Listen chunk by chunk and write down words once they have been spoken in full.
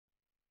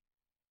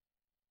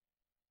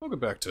Welcome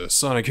back to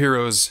Sonic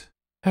Heroes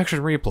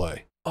Action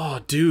Replay. Oh,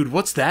 dude,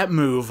 what's that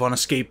move on a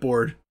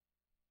skateboard?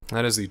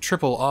 That is the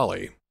triple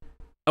ollie.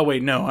 Oh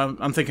wait, no,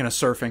 I'm thinking of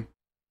surfing.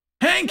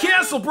 Hang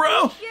Castle,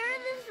 bro! Sure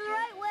this is the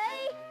right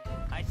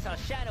way? I saw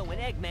Shadow and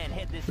Eggman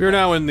head this We are way.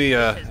 now in the,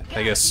 This has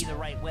I guess, gotta be the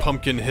right way.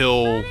 Pumpkin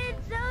Hill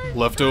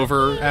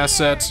leftover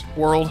asset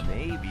world.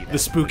 Maybe The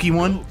spooky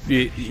one?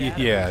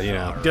 Yeah, you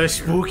know. The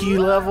spooky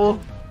level?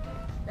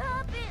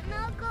 Stop it,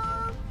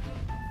 Knuckles.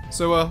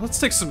 So, let's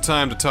take some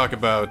time to talk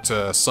about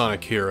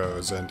Sonic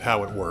Heroes and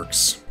how it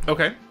works.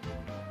 Okay.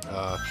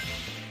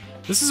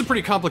 This is a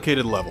pretty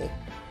complicated level.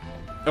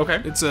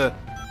 Okay. It's a...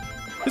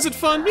 Is it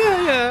fun?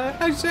 Yeah,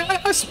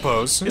 I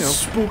suppose. You It's know,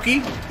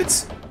 spooky.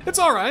 it's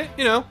alright,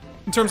 you know.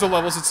 In terms of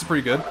levels, it's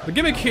pretty good. The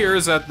gimmick here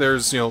is that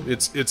there's, you know,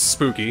 it's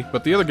spooky,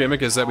 but the other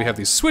gimmick is that we have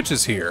these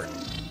switches here.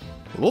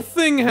 A little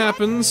thing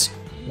happens,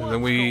 and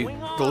then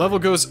the level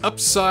goes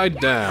upside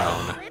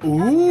down.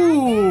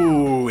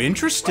 Ooh,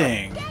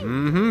 interesting.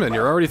 Mm-hmm, and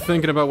you're already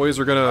thinking about ways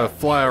we're gonna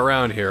fly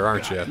around here,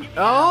 aren't you?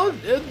 Oh,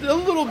 a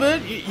little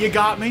bit. You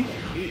got me.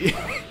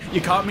 You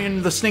caught me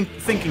in the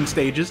thinking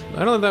stages.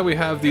 I know that we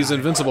have these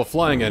invincible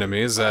flying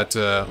enemies that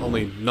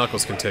only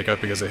Knuckles can take out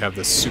because they have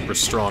this super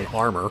strong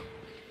armor.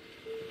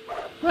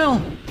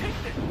 Well,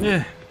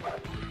 yeah.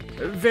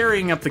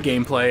 Varying up the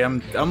gameplay.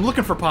 I'm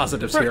looking for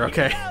positives here,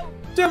 okay?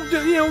 You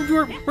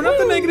know, we're not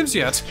the negatives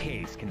yet.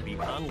 Case can be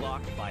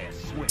unlocked by a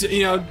switch.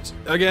 You know,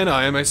 again,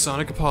 I am a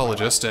Sonic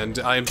apologist, and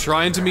I am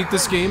trying to meet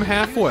this game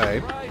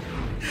halfway.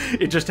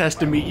 It just has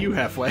to meet you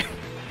halfway.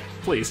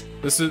 Please.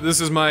 This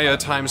is my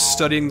time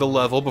studying the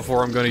level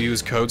before I'm going to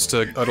use codes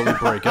to utterly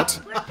break it.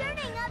 We're turning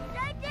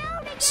upside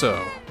down again. So,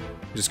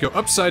 you just go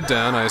upside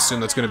down. I assume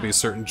that's going to be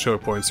certain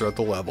choke points throughout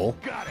the level,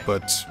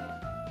 but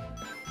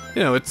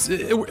you know,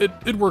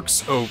 it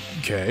works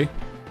okay.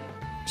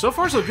 So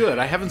far, so good.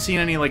 I haven't seen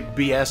any, like,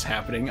 BS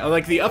happening.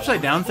 Like, the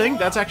upside down thing,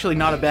 that's actually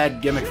not a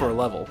bad gimmick for a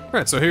level.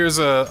 Right, so here's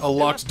a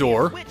locked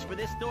door. Switch for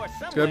this door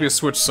There's gotta be a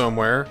switch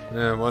somewhere.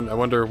 Yeah, I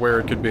wonder where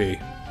it could be.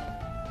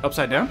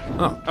 Upside down?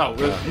 Oh. Oh,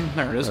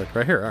 there it is.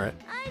 Right here, alright.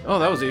 Oh,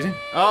 that was easy.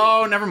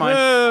 Oh, never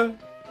mind.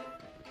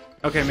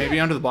 Okay, maybe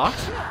under the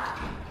box?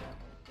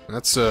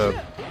 That's,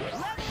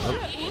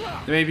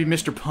 Maybe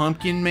Mr.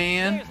 Pumpkin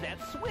Man? There's that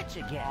switch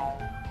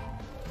again.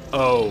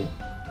 Oh.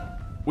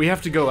 We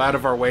have to go out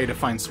of our way to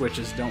find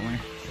switches, don't we?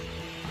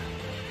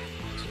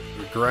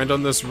 we grind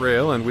on this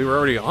rail, and we were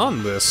already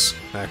on this,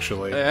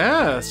 actually.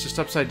 Yeah, it's just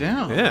upside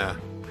down. Yeah.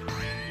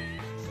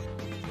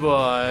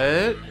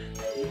 But...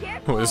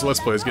 Well, this Let's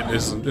Play is getting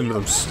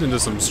into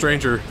some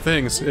stranger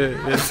things,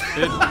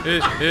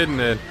 isn't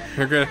it?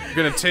 We're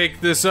gonna take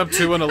this up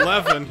to an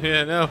 11,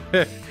 yeah, no,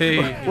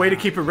 hey. Way to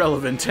keep it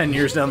relevant 10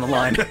 years down the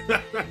line.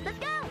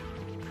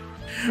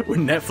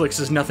 When Netflix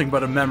is nothing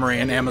but a memory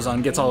and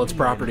Amazon gets all its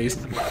properties.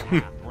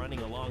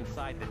 Running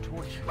alongside the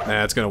torch.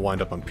 Nah, it's gonna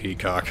wind up on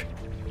Peacock.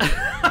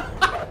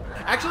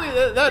 Actually,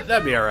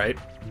 that'd be alright.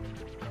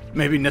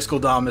 Maybe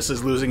Niskeldamus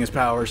is losing his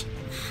powers.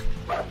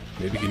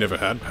 Maybe he never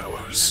had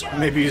powers.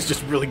 Maybe he's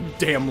just really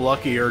damn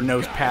lucky or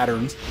knows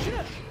patterns.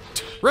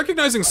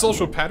 Recognizing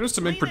social patterns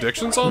to make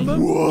predictions on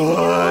them? What?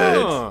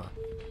 Huh.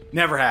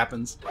 Never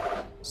happens.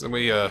 So then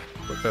we,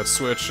 flip that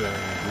switch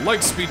and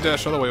light speed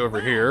dash all the way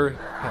over here.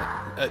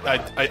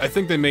 I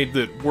think they made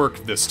it work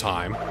this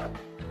time.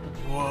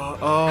 Whoa.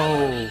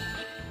 Oh.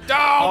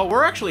 Oh,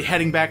 we're actually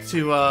heading back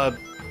to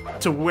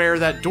where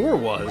that door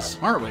was,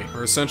 aren't we?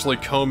 We're essentially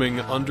combing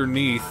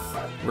underneath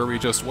where we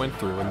just went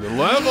through in the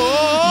level.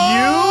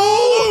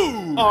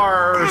 You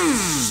are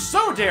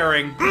so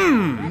daring.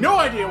 No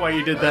idea why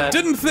you did that.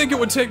 Didn't think it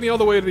would take me all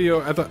the way to the.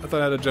 I thought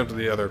I had to jump to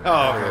the other.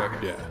 Oh,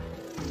 okay. Yeah.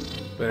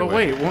 But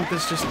Anyway, wait, won't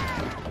this just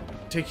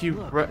take you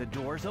Look, right? the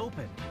door's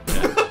open.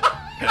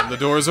 and the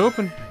door's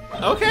open.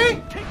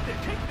 Okay.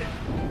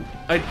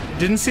 I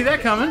didn't see that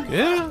coming.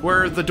 Yeah.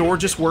 Where the door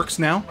just works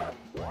now.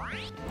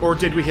 Or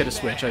did we hit a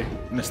switch? I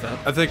missed that.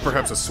 I think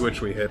perhaps a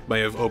switch we hit may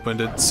have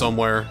opened it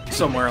somewhere.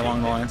 Somewhere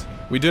along the lines.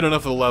 We did enough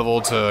of the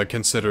level to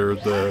consider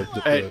the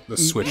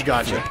switch.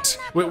 Gotcha.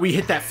 flipped. We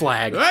hit that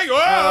flag. Hey, whoa!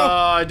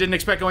 I didn't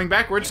expect going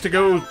backwards to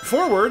go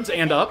forwards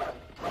and up.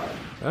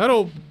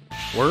 That'll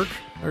work.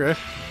 Okay.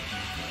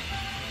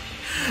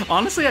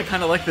 Honestly, I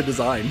kind of like the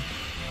design.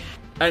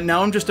 And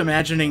now I'm just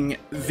imagining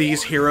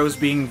these heroes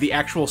being the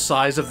actual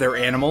size of their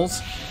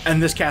animals,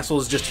 and this castle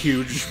is just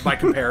huge by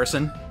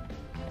comparison.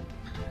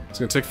 It's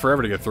gonna take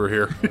forever to get through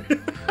here.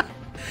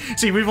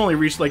 See, we've only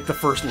reached like the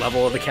first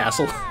level of the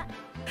castle.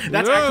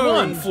 That's Act Whoa.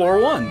 1, Floor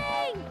 1.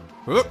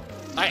 Whoop.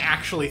 I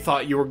actually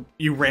thought you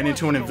ran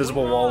into an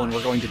invisible wall and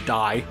were going to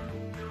die.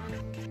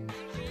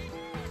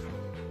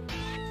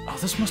 Oh,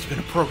 this must have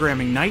been a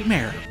programming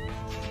nightmare.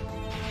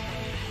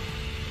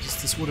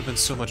 This would have been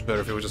so much better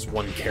if it was just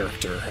one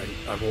character.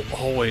 I will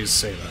always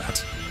say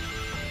that.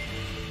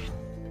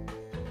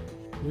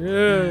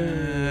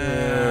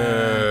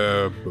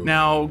 Yeah.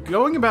 Now,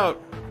 going about...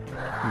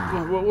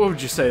 What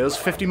would you say? It was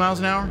 50 miles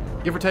an hour,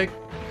 give or take?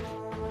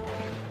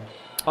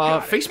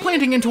 Face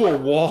planting into a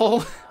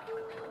wall?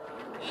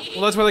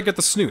 Well, that's why they get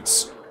the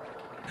snoots.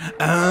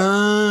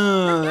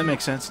 Oh. That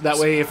makes sense. That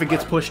way, if it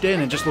gets pushed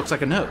in, it just looks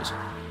like a nose.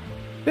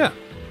 Yeah.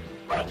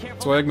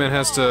 That's why Eggman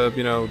has to,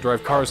 you know,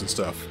 drive cars and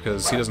stuff,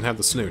 because he doesn't have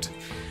the snoot.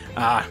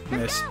 Ah,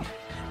 Miss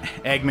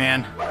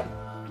Eggman.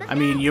 I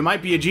mean, you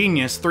might be a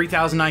genius,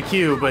 3,000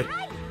 IQ, but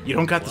you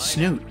don't got the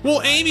snoot.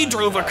 Well, Amy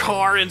drove a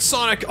car in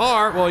Sonic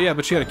R. Well, yeah,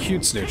 but she had a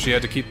cute snoot. She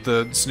had to keep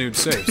the snoot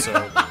safe, so...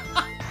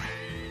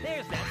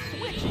 There's that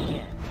switch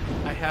again.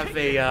 I have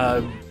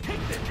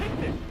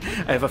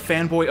a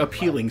fanboy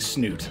appealing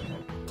snoot.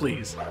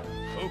 Please.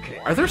 Okay.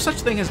 Are there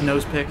such thing as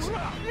nose picks?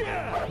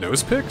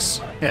 Nose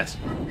picks? Yes.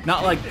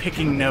 Not like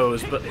picking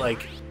nose, but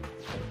like...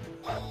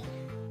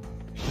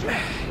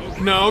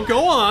 No,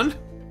 go on.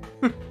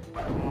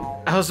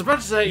 I was about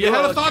to say... You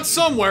had a thought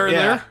somewhere in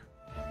there.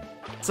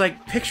 It's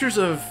like pictures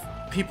of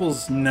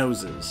people's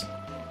noses.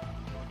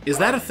 Is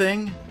that a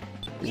thing?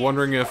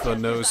 Wondering if a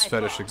nose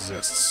fetish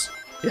exists.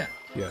 Yeah.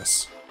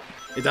 Yes.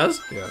 It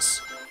does?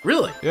 Yes.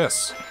 Really?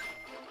 Yes.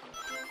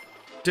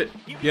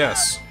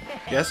 Yes.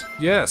 Yes?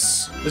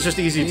 Yes. It's just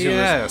easy to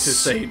Yes. to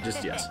say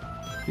just yes.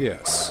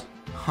 Yes.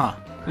 Huh.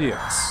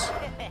 Yes.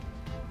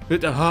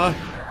 Oh,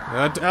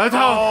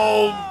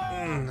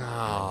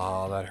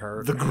 Oh, that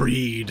hurt. the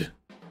greed.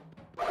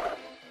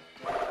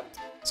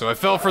 So I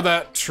fell for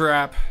that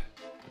trap.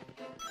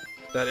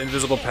 That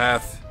invisible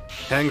path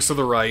hangs to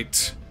the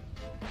right.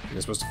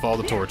 You're supposed to follow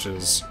the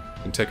torches.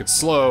 You can take it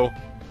slow.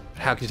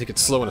 How can you take it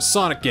slow in a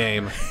Sonic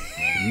game?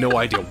 No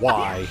idea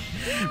why.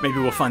 Maybe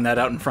we'll find that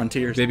out in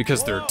Frontiers. Maybe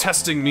because they're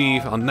testing me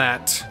on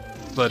that.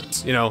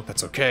 But, you know,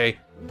 that's okay.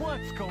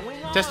 What's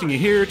going on? Testing you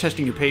here,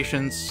 testing your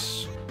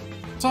patience.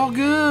 It's all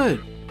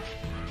good.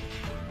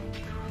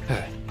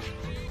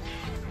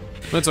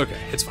 That's okay.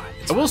 It's fine.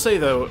 I will say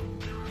though,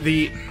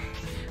 the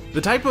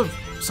type of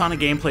Sonic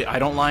gameplay I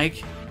don't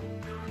like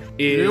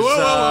is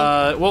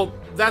well,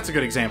 that's a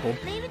good example.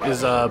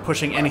 Is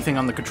pushing anything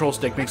on the control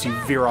stick makes you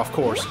veer off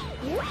course.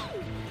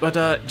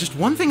 But just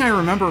one thing I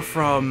remember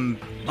from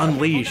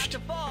Unleashed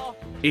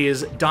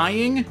is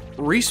dying,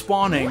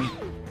 respawning,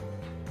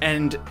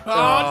 and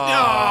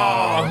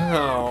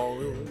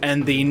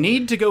and the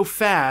need to go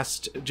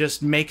fast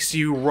just makes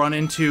you run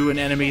into an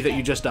enemy that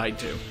you just died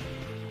to.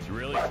 It's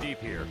really steep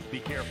here. Be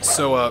careful.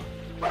 So,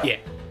 Yeah.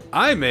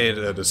 I made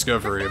a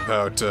discovery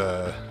about,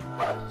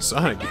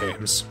 Sonic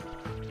games.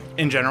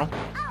 In general.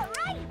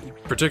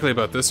 Particularly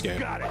about this game.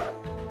 Got it.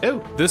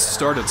 Oh, This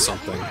started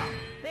something.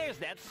 There's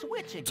that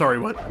switch again. sorry,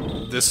 what?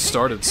 This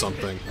started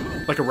something.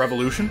 Like a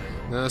revolution?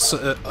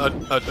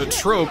 A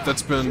trope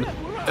that's been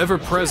ever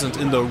present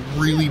in the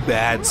really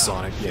bad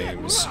Sonic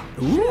games.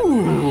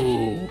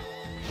 Ooh.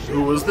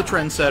 Who was the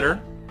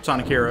trendsetter?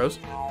 Sonic Heroes.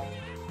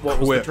 What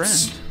was the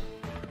Quips. trend?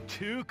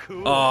 Too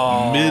cool.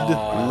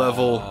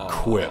 Mid-level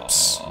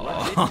quips.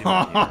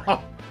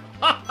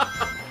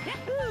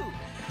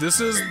 This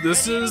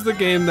is the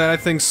game that I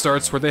think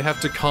starts where they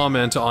have to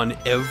comment on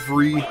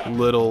every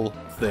little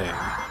thing.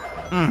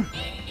 Do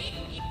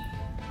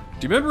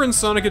you remember in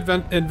Sonic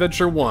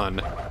Adventure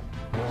 1,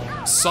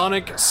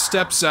 Sonic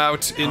steps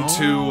out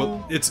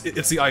into it's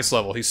the ice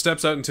level. He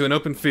steps out into an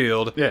open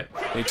field. Yeah.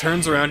 And he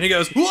turns around and he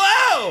goes,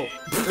 "Whoa!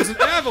 There's an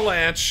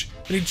avalanche!"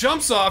 And he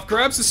jumps off,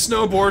 grabs his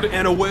snowboard,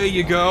 and away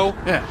you go.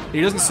 Yeah. He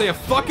doesn't say a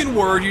fucking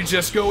word, you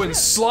just go and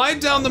slide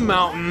down the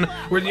mountain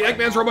where the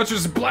Eggman's robots are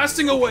just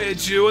blasting away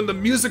at you and the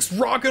music's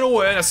rocking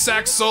away and a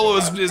sax solo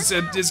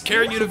is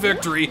carrying you to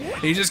victory.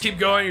 And you just keep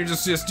going, you're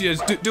just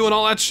doing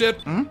all that shit.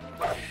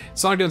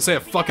 Sonic didn't say a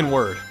fucking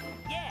word.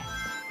 Yeah.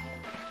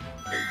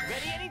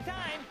 Ready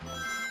anytime.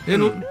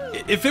 And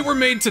if it were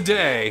made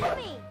today,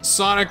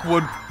 Sonic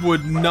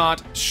would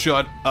not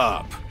shut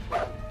up.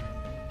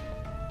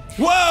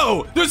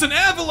 Whoa! There's an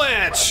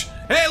avalanche!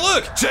 Hey,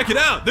 look! Check it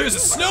out! There's a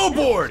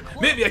snowboard!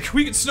 Maybe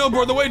we can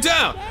snowboard the way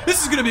down!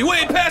 This is gonna be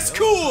way past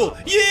cool!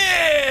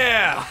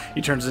 Yeah!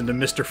 He turns into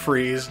Mr.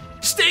 Freeze.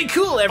 Stay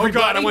cool, Oh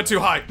everybody! god, I went too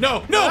high.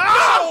 No! No!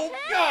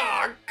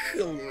 Ah!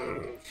 No!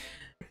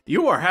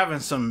 You are having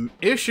some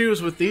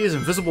issues with these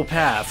invisible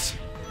paths.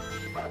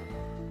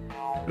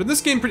 But in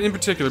this game in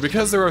particular,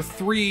 because there are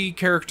 3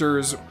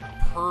 characters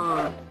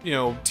per,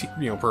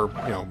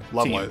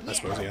 level, I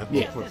suppose, yeah.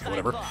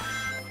 Whatever.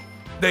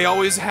 They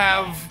always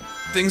have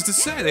things to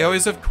say. They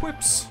always have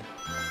quips.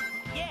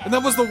 And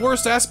that was the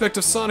worst aspect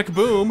of Sonic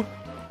Boom.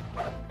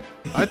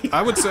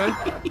 I would say.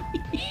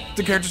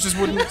 The characters just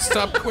wouldn't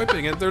stop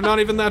quipping, and they're not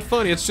even that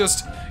funny. It's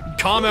just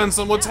comments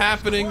on what's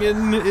happening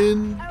in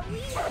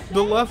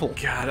the level.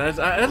 God,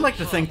 I'd like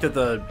to think that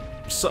the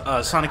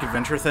Sonic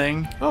Adventure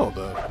thing Oh,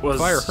 the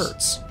fire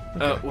hurts.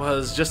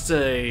 was just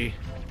a...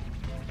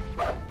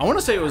 I want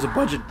to say it was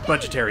a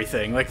budgetary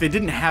thing. Like, they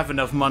didn't have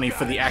enough money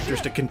for the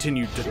actors to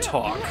continue to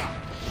talk.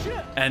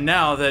 And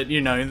now that,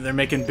 they're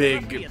making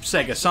big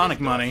Sega Sonic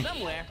money,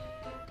 Somewhere.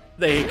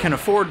 they can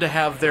afford to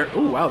have their...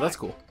 Oh, wow, that's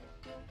cool.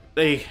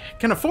 They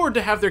can afford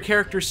to have their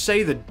characters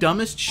say the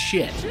dumbest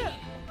shit.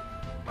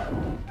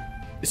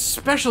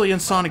 Especially in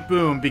Sonic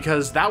Boom,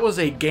 because that was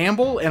a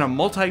gamble and a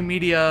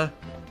multimedia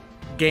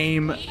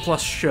game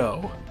plus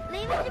show.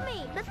 Leave it to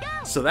me. Let's go.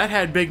 So that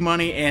had big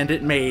money, and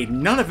it made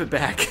none of it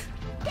back.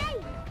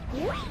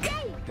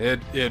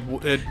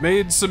 It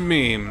made some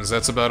memes.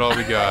 That's about all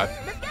we got.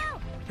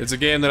 It's a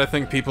game that I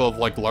think people have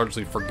like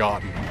largely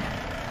forgotten.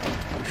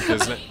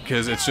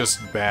 Because it's just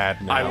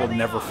bad now. I will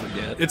never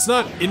forget. It's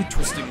not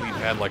interestingly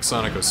bad like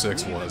Sonic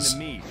 06 was.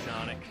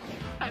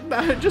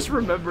 I just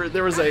remember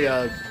there was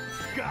a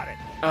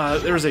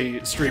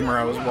streamer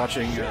I was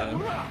watching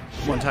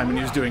one time, and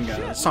he was doing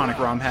Sonic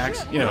ROM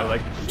hacks. You know,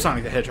 like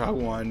Sonic the Hedgehog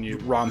 1, you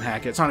ROM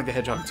hack it. Sonic the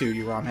Hedgehog 2,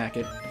 you ROM hack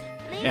it.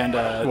 And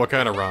what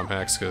kind of ROM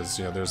hacks? Because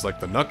you know, there's like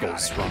the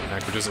Knuckles ROM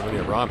hack, which isn't really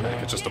a ROM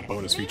hack. It's just a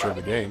bonus feature of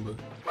the game. But...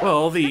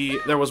 Well,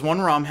 there was one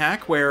ROM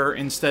hack where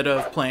instead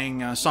of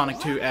playing Sonic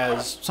 2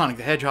 as Sonic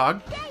the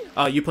Hedgehog,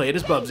 you play it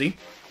as Bubsy.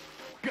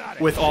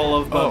 With all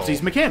of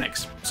Bubsy's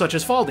mechanics, such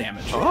as fall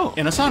damage,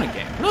 in a Sonic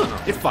game.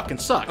 It fucking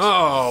sucks.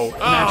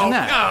 Imagine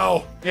that.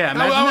 Oh, yeah,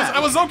 imagine that. I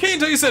was okay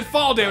until you said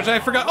fall damage, and I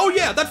forgot. Oh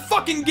yeah, that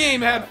fucking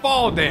game had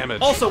fall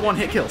damage. Also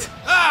one-hit kills.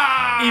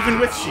 Even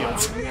with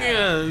shields.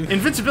 Yeah.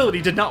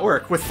 Invincibility did not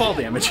work with fall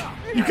damage.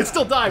 You could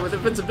still die with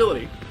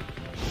invincibility.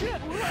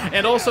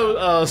 And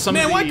also, some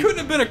of the... why couldn't it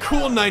have been a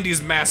cool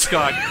 90s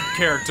mascot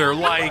character,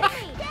 like...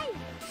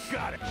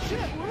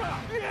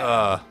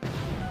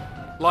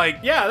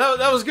 Yeah,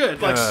 that was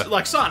good.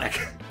 Like Sonic.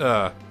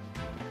 Yeah,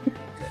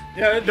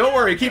 don't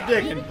worry, keep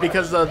digging,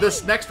 because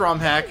this next ROM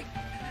hack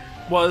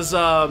was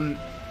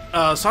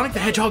Sonic the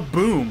Hedgehog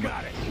Boom,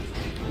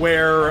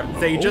 where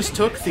they just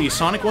took the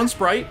Sonic 1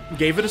 sprite,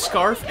 gave it a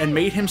scarf, and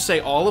made him say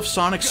all of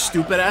Sonic's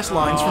stupid-ass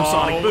lines from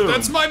Sonic Boom.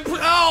 That's my...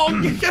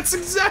 that's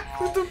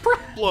exactly the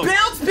problem.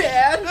 Bounce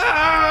pad!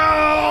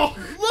 Oh!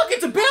 Look,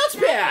 it's a bounce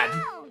pad!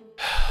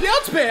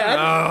 Bounce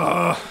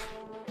pad!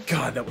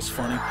 God, that was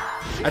funny.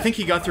 I think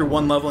he got through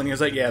one level and he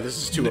was like, yeah, this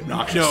is too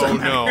obnoxious.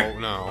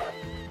 No.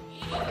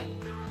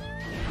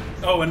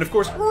 Oh, and of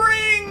course,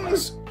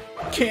 rings!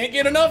 Can't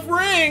get enough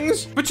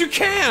rings! But you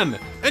can!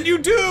 And you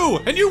do!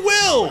 And you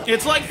will!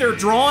 It's like they're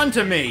drawn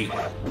to me!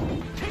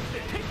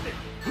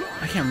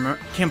 I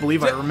can't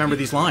believe I remember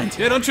these lines.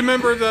 Yeah, don't you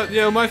remember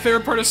that, my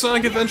favorite part of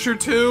Sonic Adventure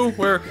 2?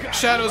 Where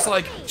Shadow's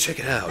like, check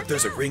it out,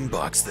 there's a ring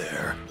box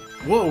there.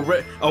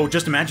 Whoa, oh,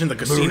 just imagine the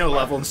casino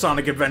level in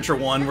Sonic Adventure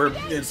 1 where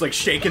it's like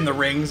shaking the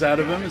rings out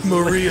of him. It's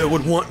Maria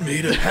would want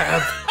me to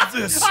have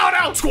this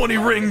 20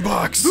 ring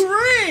box. The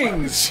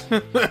rings!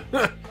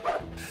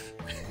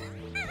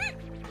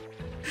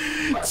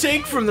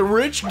 Take from the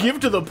rich,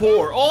 give to the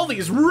poor. All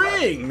these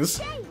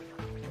rings!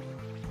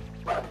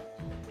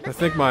 I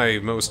think my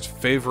most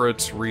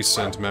favorite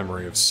recent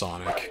memory of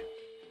Sonic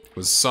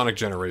was Sonic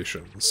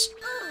Generations.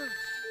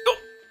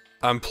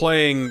 I'm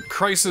playing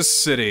Crisis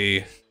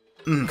City...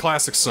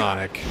 Classic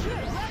Sonic,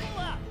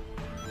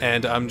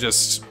 and I'm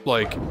just,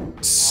 like,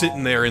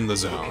 sitting there in the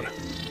zone.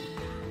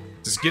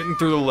 Just getting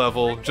through the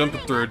level, jumping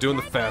through, doing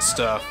the fast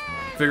stuff,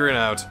 figuring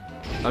out.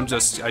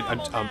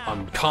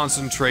 I'm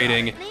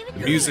concentrating, the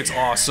music's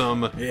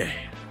awesome,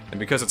 and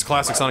because it's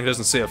classic Sonic, it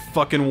doesn't say a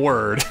fucking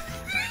word,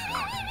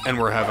 and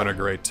we're having a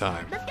great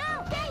time.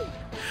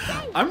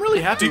 I'm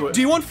really happy with...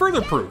 Do you want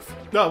further proof?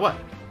 What?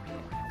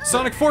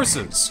 Sonic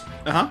Forces.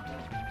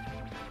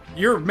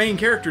 Your main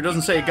character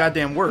doesn't say a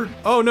goddamn word.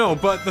 Oh no,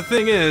 but the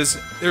thing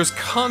is, there's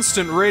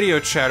constant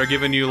radio chatter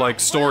giving you, like,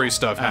 story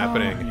stuff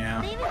happening.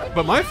 Yeah.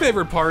 But my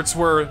favorite parts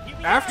were,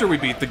 after we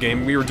beat the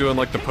game, we were doing,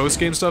 like, the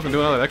post-game stuff and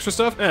doing all that extra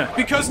stuff,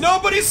 because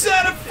nobody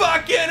said a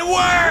fucking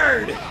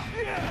word!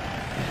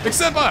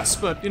 Except us,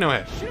 but,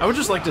 hey. I would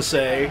just like to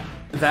say,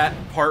 that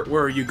part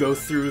where you go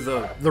through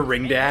the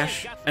ring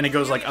dash, and it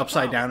goes, like,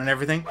 upside down and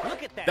everything,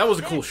 that was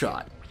a cool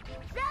shot.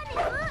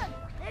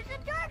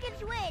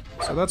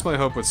 So that's my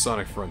hope with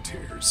Sonic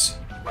Frontiers.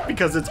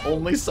 Because it's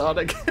only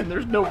Sonic and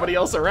there's nobody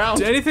else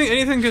around.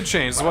 Anything could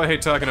change. That's why I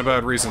hate talking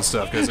about recent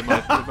stuff, because it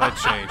might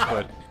change.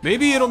 But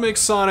maybe it'll make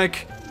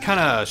Sonic kind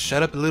of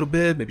shut up a little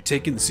bit, maybe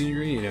take in the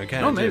scenery,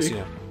 kind of just,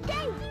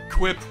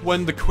 quip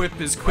when the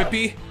quip is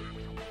quippy.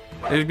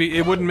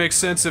 It wouldn't make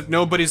sense if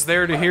nobody's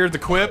there to hear the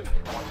quip.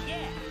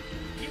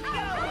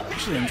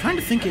 Actually, I'm trying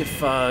to think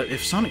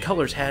if Sonic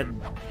Colors had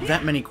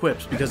that many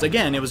quips, because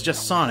again, it was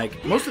just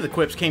Sonic. Most of the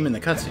quips came in the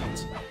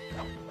cutscenes.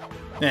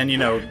 And,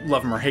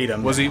 love him or hate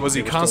him. Was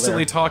he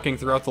constantly talking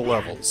throughout the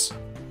levels?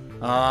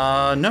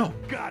 No.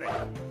 Got it.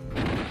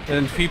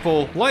 And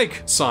people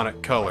like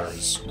Sonic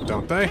Colors,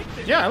 don't they?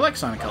 Yeah, I like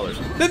Sonic Colors.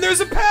 Then there's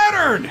a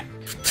pattern!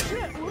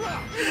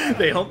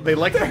 They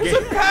like the game.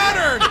 There's a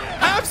pattern!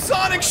 Have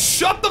Sonic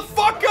shut the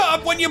fuck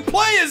up when you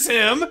play as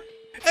him, and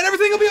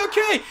everything will be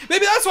okay.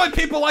 Maybe that's why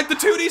people like the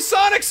 2D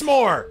Sonics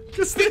more.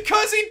 It's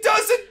because he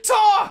doesn't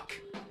talk!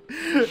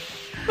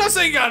 I'm not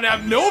saying you gotta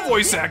have no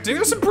voice acting.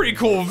 There's some pretty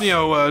cool,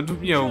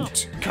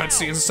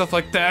 cutscenes and stuff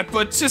like that.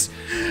 But just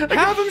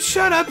have him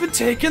shut up and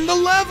take in the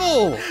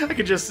level. I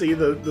could just see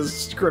the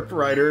script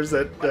writers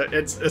at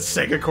it's a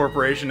Sega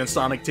Corporation and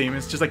Sonic Team.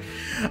 It's just like,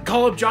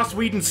 call up Joss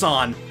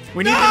Whedon-san.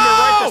 We need him to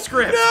write the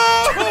script.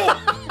 No,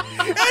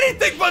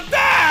 anything but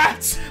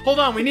that. Hold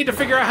on, we need to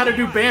figure out how to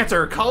do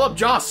banter. Call up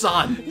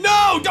Joss-san.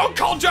 No, don't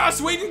call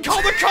Joss Whedon.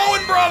 Call the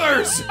Coen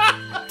brothers.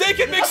 They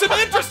can make some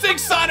interesting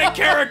Sonic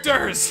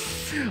characters.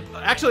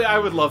 Actually, I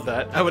would love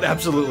that. I would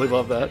absolutely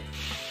love that.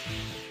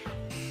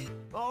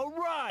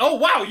 Oh,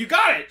 wow, you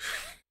got it!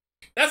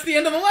 That's the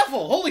end of the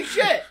level! Holy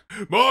shit!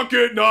 Mark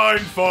it 9,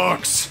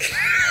 Fox!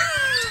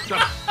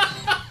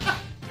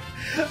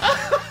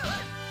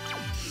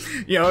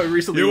 You know, I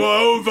recently... You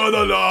are over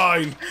the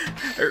line!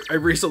 I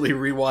recently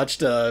rewatched,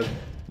 the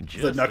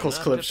Knuckles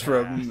clips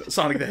from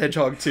Sonic the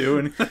Hedgehog 2,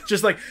 and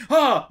just like,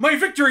 my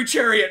victory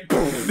chariot!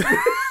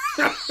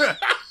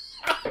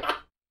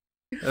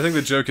 I think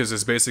the joke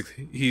is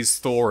basically he's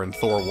Thor in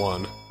Thor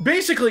 1.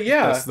 Basically,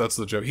 yeah. That's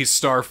the joke. He's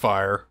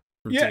Starfire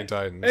from Teen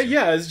Titans.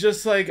 Yeah, it's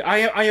just like,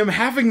 I am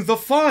having the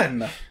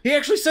fun. He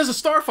actually says a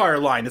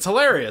Starfire line. It's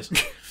hilarious.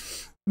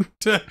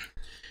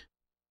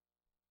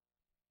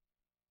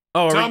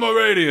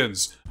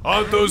 Pomeranians!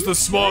 Aren't those the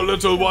small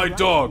little white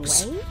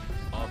dogs?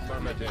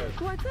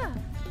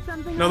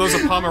 No, those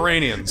are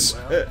Pomeranians.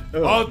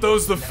 Aren't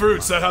those the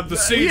fruits that have the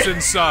seeds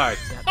inside?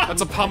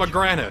 That's a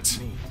pomegranate.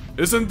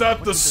 Isn't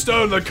that the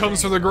stone that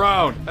comes from the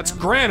ground? That's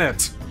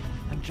granite.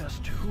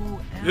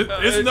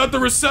 Isn't that the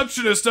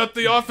receptionist at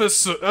the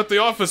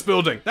office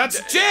building?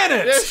 That's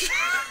Janet.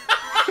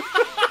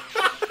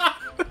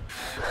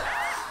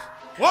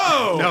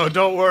 Whoa! No,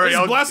 don't worry.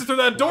 I'll blast it through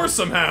that door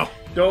somehow.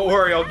 Don't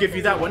worry, I'll give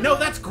you that one. No,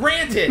 that's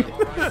granted.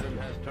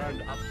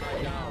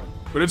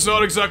 But it's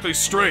not exactly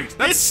straight.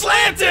 That's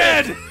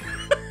slanted.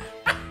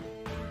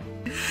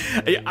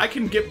 I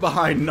can get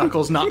behind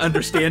Knuckles not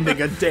understanding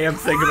a damn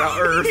thing about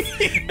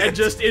Earth and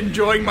just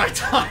enjoying my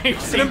time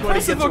seeing what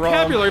he gets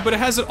vocabulary, wrong. but it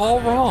has it all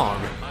wrong.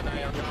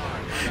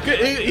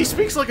 He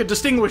speaks like a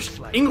distinguished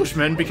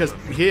Englishman because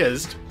he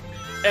is,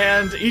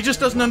 and he just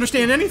doesn't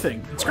understand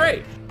anything. It's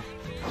great.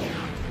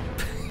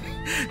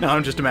 Now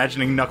I'm just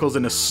imagining Knuckles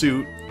in a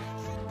suit,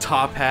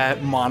 top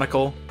hat,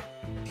 monocle.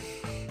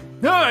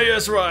 Ah,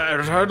 yes, right.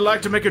 I'd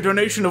like to make a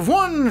donation of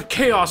 1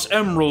 Chaos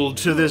Emerald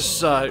to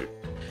this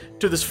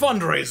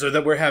fundraiser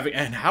that we're having.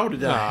 And how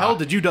did the hell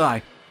did you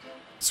die?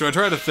 So I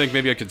tried to think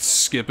maybe I could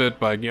skip it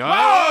by, you know,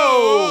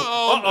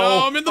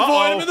 I'm in the void,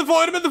 I'm in the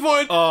void, I'm in the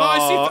void. I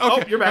see.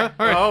 Okay, you're back.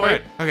 All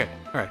right.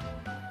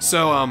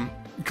 So,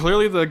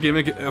 clearly the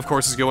gimmick, of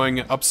course, is going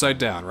upside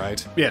down,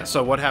 right? Yeah,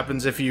 so what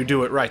happens if you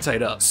do it right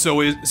side up?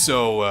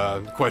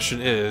 The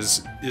question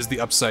is the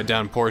upside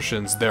down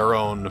portions their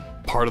own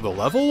part of the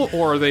level,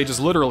 or are they just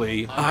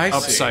literally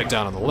upside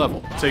down on the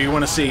level? So you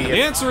want to see...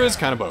 The answer is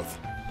kind of both.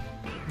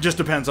 Just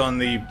depends on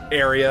the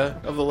area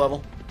of the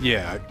level?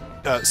 Yeah.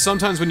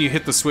 Sometimes when you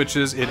hit the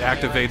switches, it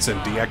activates and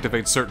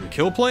deactivates certain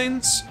kill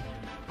planes.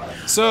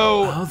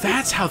 So... Oh,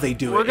 that's how they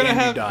do it,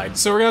 you died.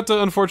 So we're gonna have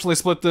to, unfortunately,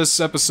 split this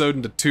episode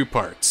into 2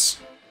 parts.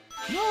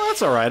 No,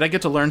 that's alright. I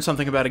get to learn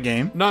something about a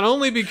game. Not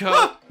only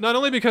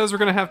because we're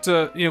gonna have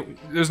to, you know,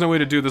 there's no way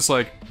to do this,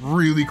 like,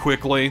 really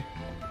quickly,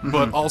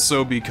 but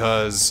also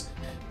because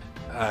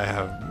I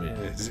have...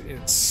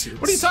 It's...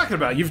 What are you talking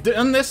about? You've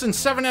done this in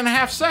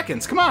 7.5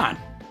 seconds. Come on!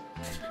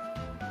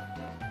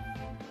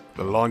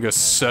 The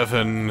longest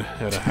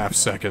 7.5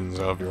 seconds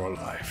of your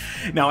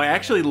life. Now, I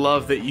actually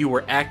love that you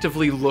were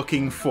actively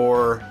looking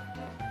for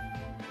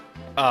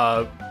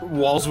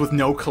walls with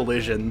no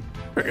collision.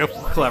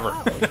 Clever.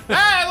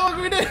 Hey, look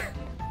what we did!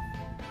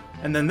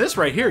 And then this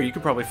right here, you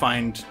could probably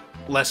find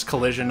less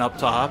collision up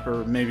top,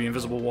 or maybe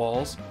invisible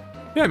walls.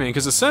 Yeah, I mean,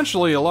 because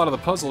essentially a lot of the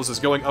puzzles is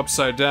going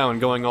upside down,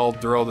 going all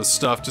through all this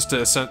stuff just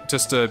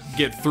to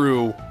get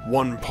through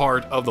one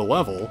part of the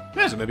level.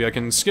 Yeah. So maybe I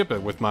can skip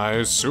it with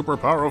my super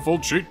powerful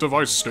cheat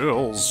device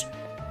skills.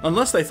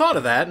 Unless they thought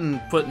of that and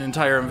put an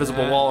entire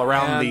invisible wall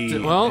around the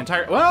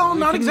entire... Well,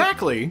 not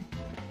exactly.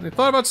 They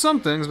thought about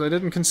some things, but they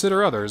didn't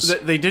consider others.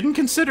 They didn't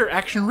consider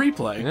action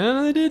replay.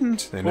 Yeah, they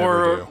didn't. They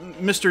never do.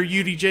 Mr.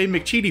 UDJ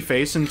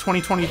McCheatyface in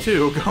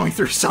 2022 going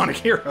through Sonic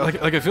Hero.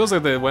 Like it feels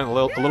like they went a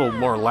little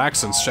more lax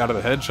since Shadow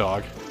the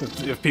Hedgehog.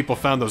 If people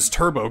found those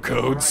turbo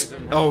codes.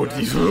 Oh,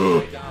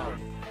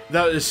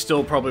 that is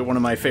still probably one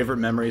of my favorite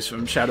memories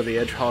from Shadow the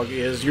Hedgehog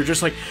is you're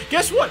just like,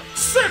 guess what?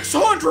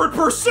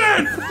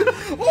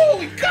 600%!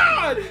 Holy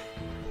God!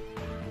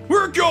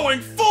 We're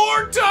going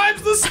 4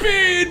 times the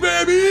speed,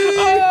 baby!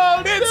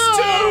 Oh, it's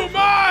too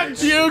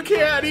much! You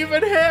can't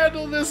even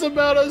handle this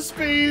amount of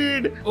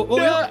speed!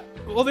 Well,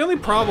 the only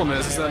problem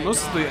is that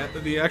most of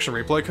the action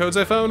replay codes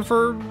I found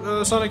for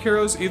Sonic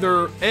Heroes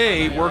either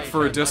A, work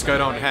for a disc I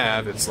don't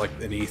have, it's like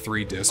an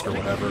E3 disc or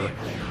whatever.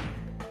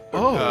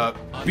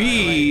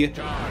 B,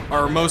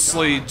 are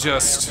mostly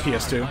just...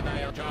 PS2?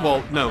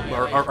 Well, no,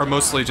 are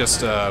mostly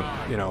just,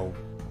 you know,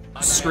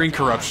 screen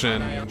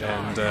corruption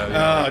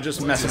and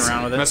just messing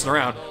around with it. Messing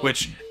around,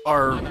 which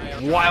are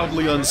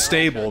wildly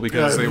unstable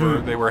because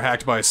they were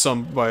hacked by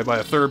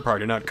a third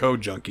party, not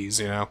code junkies,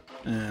 you know.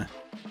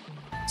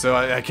 So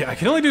I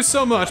can only do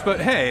so much,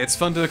 but hey, it's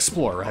fun to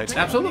explore, right?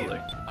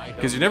 Absolutely.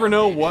 Because you never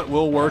know what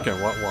will work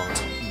and what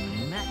won't,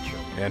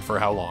 and for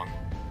how long.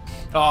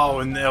 Oh,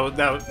 and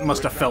that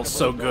must have felt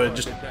so good.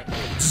 Just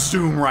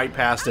zoom right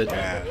past it.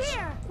 Yes.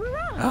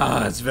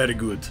 Ah, it's very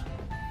good.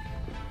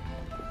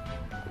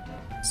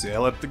 See, I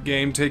let the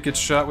game take its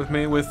shot with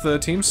me with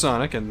Team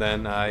Sonic, and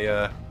then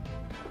I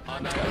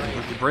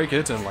completely break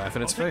it and laugh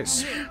in its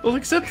face. Well,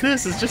 except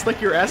this is just like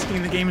you're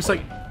asking the game. It's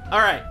like, all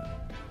right,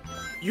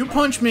 You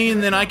punch me,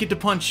 and then I get to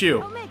punch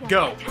you.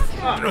 Go.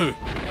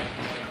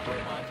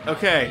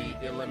 Okay.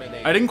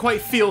 I didn't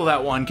quite feel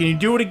that one. Can you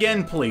do it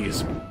again,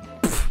 please?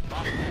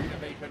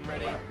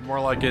 More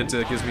like it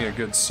gives me a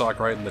good sock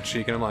right in the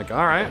cheek, and I'm like,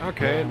 alright,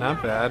 okay,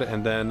 not bad.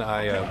 And then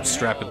I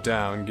strap it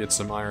down, get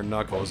some iron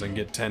knuckles, and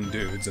get 10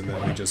 dudes, and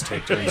then we just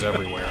take turns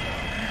everywhere.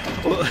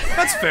 Well,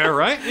 that's fair,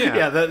 right? Yeah.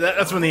 Yeah,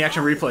 that's when the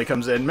action replay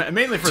comes in.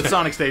 Mainly for the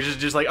Sonic stages,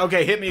 just like,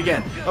 okay, hit me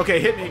again. Okay,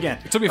 hit me again.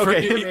 It took me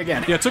hit me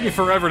again. Yeah, it took me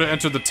forever to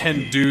enter the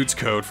 10 dudes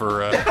code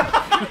for,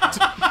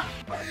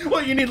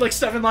 Well, you need like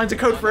 7 lines of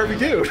code for every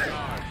dude.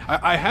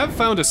 I have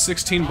found a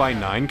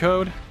 16:9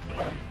 code.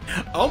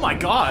 Oh my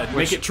god,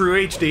 make it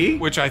true HD?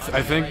 Which I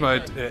think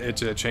might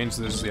it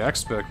changes the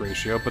aspect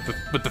ratio,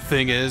 but the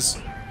thing is,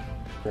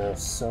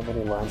 there's so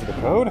many lines of the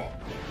code.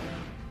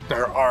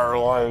 There are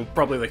like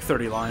probably like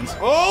 30 lines.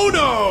 Oh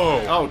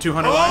no! Oh,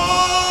 200 lines?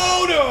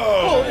 Oh no!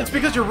 Well, it's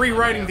because you're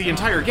rewriting the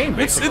entire game,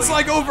 basically. It's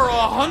like over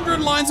 100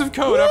 lines of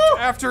code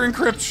after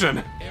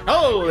encryption.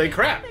 Holy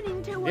crap!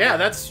 Yeah,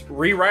 that's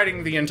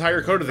rewriting the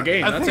entire code of the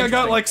game. I think I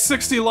got like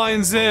 60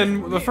 lines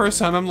in the first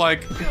time. I'm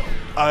like,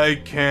 I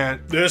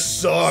can't. This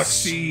sucks.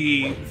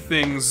 See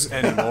things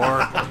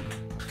anymore.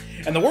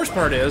 And the worst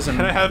part is, and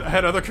I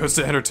had other codes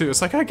to enter too.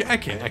 It's like I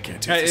can't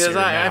do this here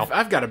now.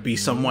 I've got to be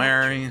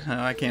somewhere.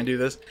 I can't do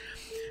this.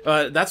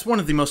 That's one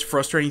of the most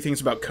frustrating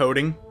things about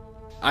coding.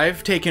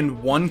 I've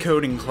taken one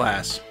coding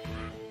class,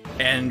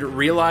 and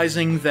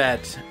realizing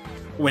that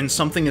when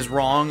something is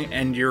wrong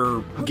and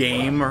your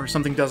game or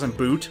something doesn't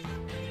boot,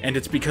 and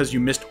it's because you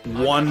missed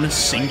one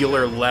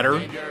singular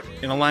letter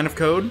in a line of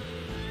code,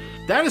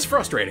 that is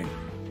frustrating.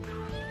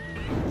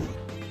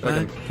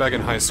 Back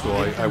in high school,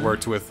 I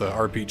worked with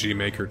RPG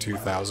Maker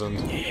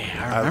 2000.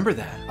 Yeah, I remember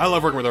that. I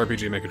love working with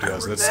RPG Maker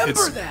 2000.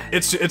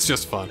 It's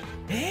just fun.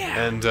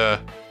 Yeah. And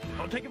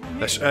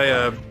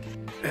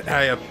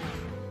I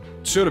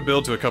showed a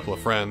build to a couple of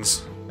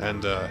friends,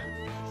 and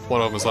one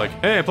of them was like,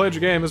 "Hey, I played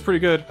your game. It's pretty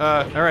good.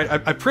 All right,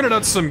 I printed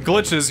out some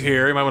glitches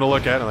here. You might want to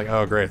look at." And I'm like,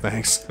 "Oh, great,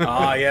 thanks."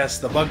 Ah, yes,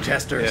 the bug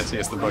testers.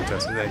 Yes, the bug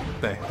testers.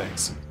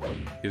 Thanks.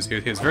 He was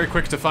very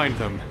quick to find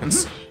them.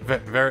 It's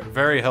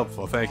very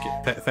helpful. Thank you.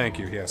 Thank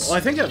you. Yes. Well, I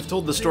think I've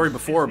told the story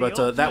before,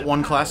 but that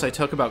one class I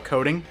took about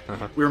coding,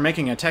 we were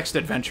making a text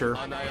adventure,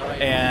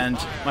 and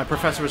my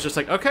professor was just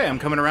like, "Okay, I'm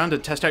coming around to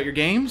test out your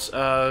games.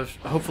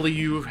 Hopefully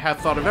you have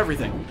thought of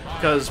everything,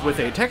 because with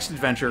a text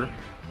adventure,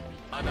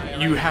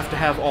 you have to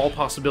have all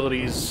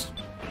possibilities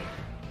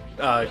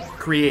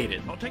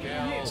created,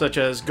 such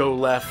as go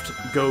left,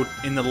 go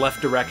in the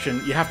left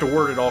direction. You have to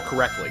word it all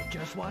correctly."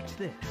 Just watch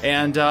this.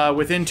 And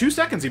within 2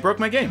 seconds, he broke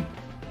my game.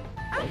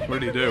 What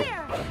did he do?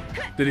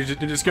 Did he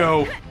just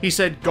go? He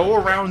said, "Go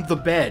around the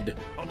bed,"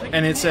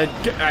 and it said,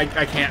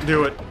 I can't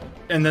do it."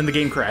 And then the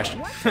game crashed.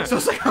 So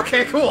it's like,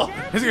 okay, cool.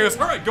 He goes,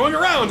 "All right, going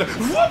around."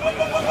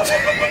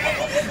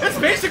 That's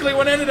basically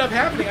what ended up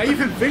happening. I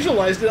even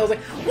visualized it. I was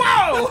like,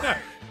 "Wow!"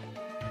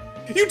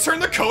 You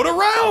turned the code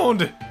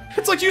around!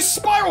 It's like you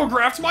spiral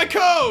graphed my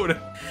code!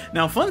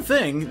 Now, fun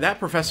thing, that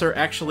professor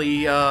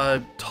actually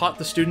taught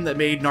the student that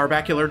made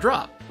Narbacular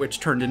Drop, which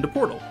turned into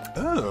Portal.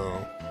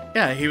 Oh.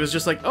 Yeah, he was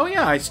just like, "Oh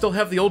yeah, I still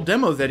have the old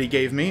demo that he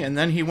gave me," and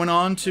then he went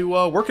on to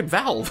work at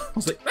Valve. I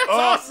was like, "That's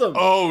awesome!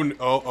 Oh.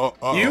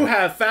 You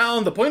have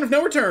found the point of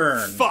no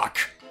return!" Fuck!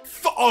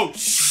 Oh,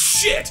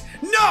 shit!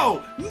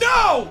 No!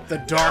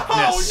 The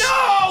darkness!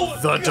 Oh,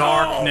 no! The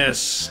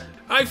darkness!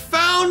 I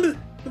found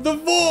the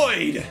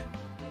void!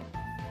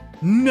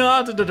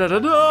 It's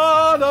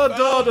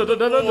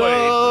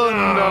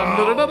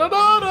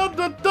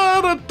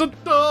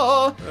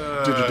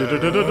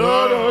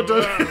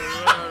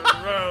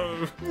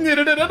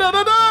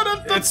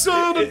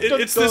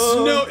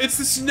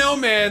the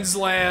snowman's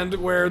land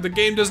where the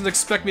game doesn't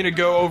expect me to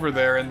go over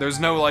there, and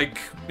there's no, like,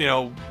 you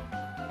know,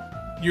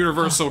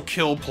 universal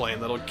kill plane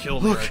that'll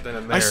kill me right then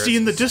and there. I see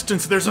in the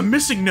distance there's a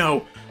missing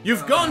no.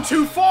 You've gone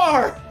too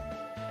far.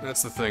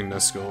 That's the thing,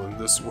 TheNSCL, in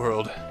this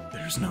world.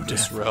 There's no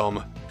this death.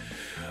 realm.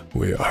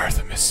 We are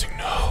the missing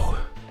no.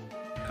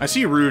 I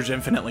see Rouge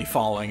infinitely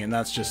falling, and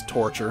that's just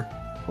torture.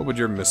 What would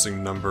your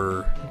missing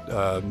number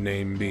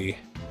name be?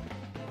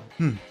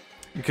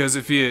 Because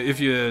if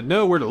you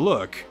know where to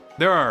look,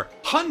 there are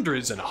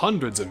hundreds and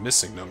hundreds of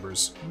missing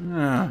numbers.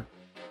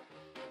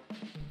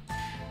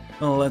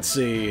 Well, let's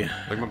see.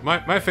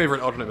 Like my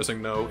favorite alternate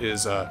missing no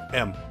is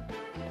M.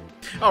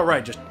 Oh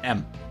right, just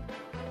M.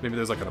 Maybe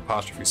there's like an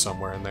apostrophe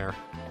somewhere in there.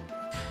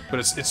 But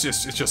it's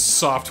just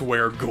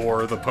software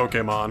gore, the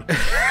Pokemon.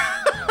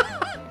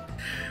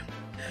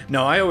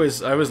 No, I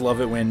always love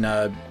it when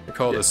I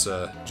call this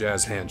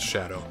Jazz Hands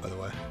Shadow, by the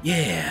way.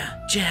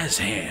 Yeah, Jazz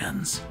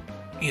Hands.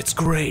 It's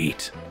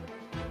great.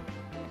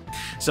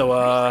 So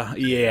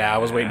yeah, I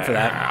was waiting for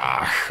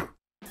that.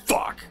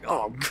 Fuck!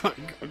 Oh god,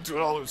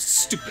 all those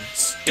stupid.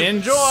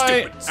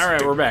 Enjoy. All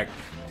right, we're back.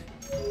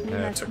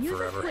 Yeah, it took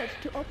forever.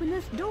 To open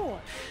this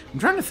door. I'm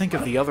trying to think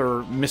of the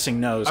other missing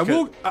no's. I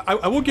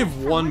will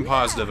give one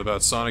positive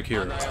about Sonic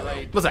Heroes.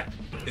 What's that?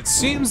 It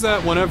seems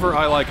that whenever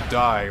I like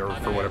die, or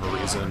for whatever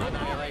reason,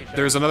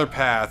 there's another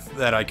path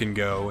that I can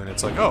go, and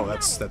it's like, oh,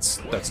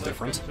 that's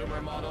different.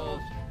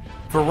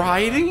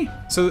 Variety?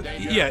 So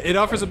yeah, it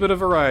offers a bit of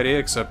variety,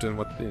 except in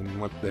what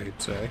they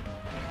say,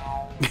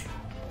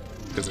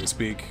 because they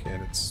speak,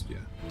 and it's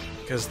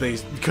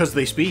Because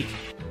they speak.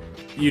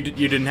 You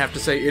didn't have to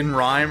say in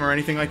rhyme or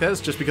anything like that.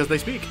 It's just because they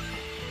speak.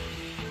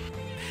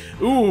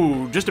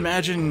 Ooh, just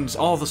imagine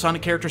all the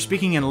Sonic characters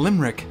speaking in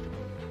limerick.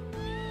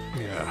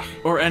 Yeah.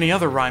 Or any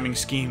other rhyming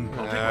scheme.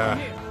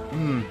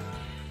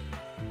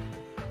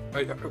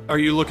 Are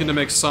you looking to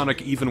make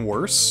Sonic even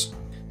worse?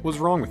 What's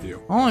wrong with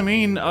you? Well, I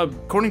mean,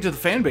 according to the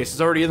fan base,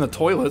 it's already in the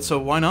toilet, so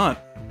why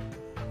not?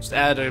 Just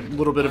add a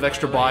little bit of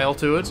extra bile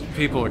to it.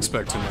 People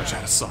expect too much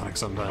out of Sonic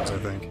sometimes, I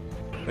think.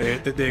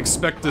 They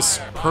expect this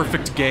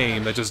perfect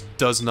game that just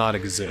does not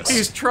exist.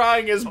 He's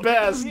trying his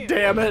best,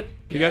 damn it!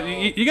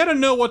 You gotta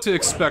know what to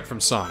expect from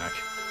Sonic.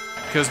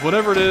 Because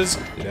whatever it is,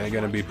 it ain't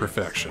gonna be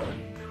perfection.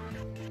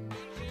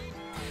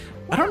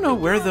 I don't know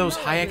where those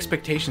high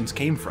expectations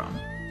came from.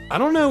 I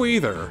don't know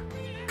either.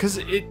 Because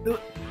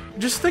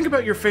just think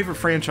about your favorite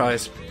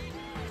franchise.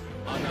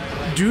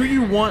 Do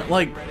you want,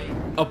 like,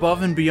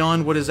 above and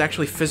beyond what is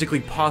actually physically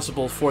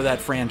possible for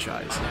that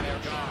franchise?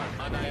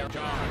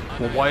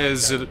 Well, why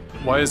is it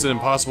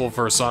impossible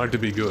for Sonic to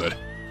be good?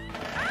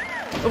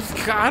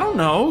 I don't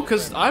know,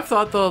 because I've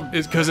thought the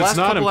last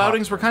couple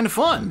outings were kind of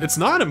fun. It's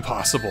not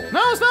impossible.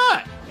 No, it's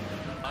not!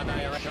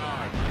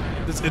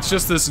 It's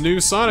just this new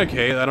Sonic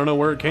hate. I don't know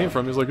where it came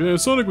from. He's like, yeah,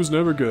 Sonic was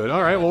never good.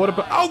 All right, well, what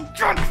about? Oh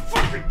God,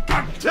 fucking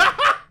God!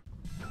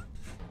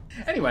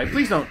 Anyway,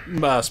 please don't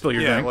spill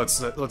your drink.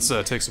 Let's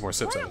take some more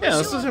sips out of Yeah,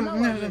 this. this is.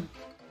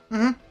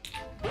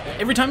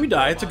 Every time you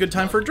die, it's a good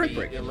time for a drink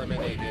break.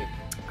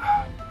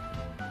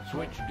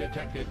 Switch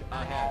detected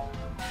ahead.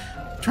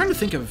 I'm trying to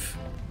think of.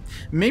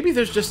 Maybe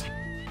there's just,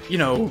 you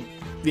know,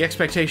 the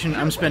expectation.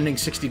 I'm spending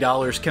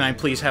 $60. Can I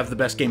please have the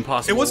best game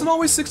possible? It wasn't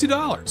always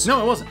 $60.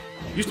 No, it wasn't.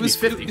 It used to be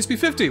 50. It used to be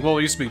 50. Well,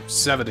 it used to be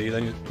 70.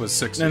 Then it was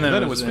 60. And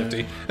then it was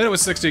 50. Then it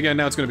was 60 again.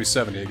 Now it's going to be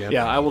 70 again.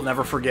 Yeah, I will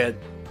never forget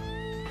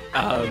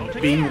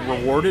being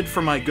rewarded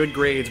for my good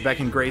grades back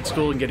in grade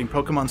school and getting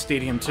Pokemon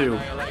Stadium 2.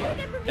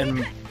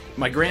 And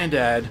my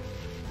granddad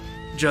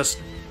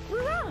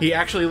he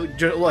actually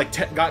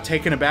got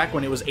taken aback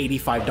when it was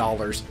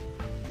 $85.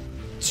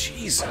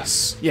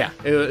 Jesus. Yeah,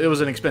 it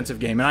was an expensive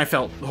game, and I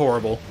felt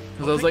horrible.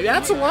 Because I was like,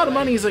 that's a lot of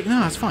money. He's like,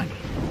 no, it's fine.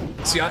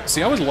 See,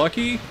 I was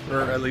lucky,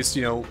 or at least,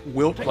 you know,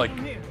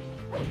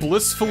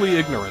 blissfully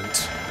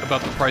ignorant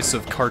about the price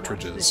of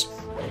cartridges.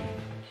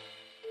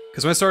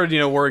 Because when I started, you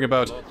know, worrying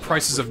about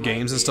prices of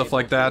games and stuff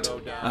like that,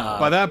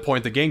 by that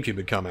point, the GameCube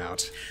had come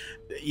out.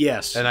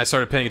 Yes. And I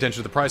started paying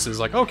attention to the prices,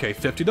 like, okay,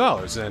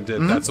 $50, and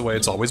that's the way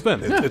it's always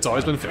been. It's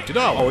always been $50.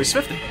 Always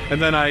 50.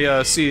 And then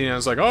I see, and I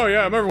was like, oh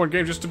yeah, I remember when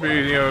games used to be,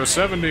 you know,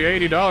 $70,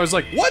 $80.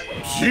 Like, what?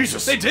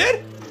 Jesus. They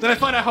did? Then I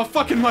find out how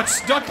fucking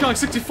much Donkey Kong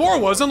 64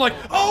 was. I'm like,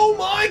 oh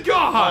my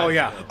God. Oh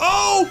yeah.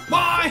 Oh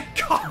my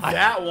God.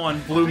 That one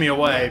blew me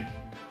away.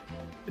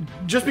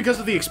 Just because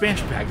of the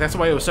expansion pack. That's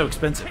why it was so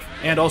expensive.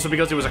 And also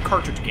because it was a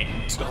cartridge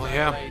game. Oh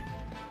yeah.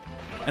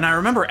 And I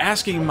remember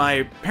asking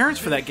my parents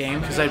for that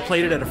game because I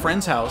played it at a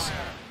friend's house.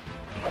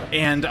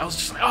 And I was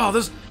just like, oh,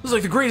 this is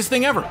like the greatest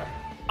thing ever.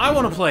 I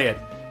want to play it.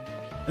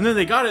 And then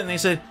they got it and they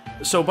said,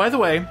 so by the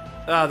way,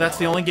 that's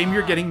the only game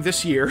you're getting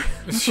this year.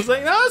 I was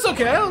like, no, it's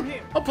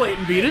okay. I'll play it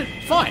and beat it.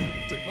 Fine.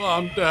 Like,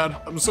 Mom,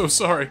 Dad, I'm so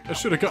sorry. I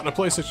should have gotten a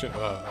PlayStation.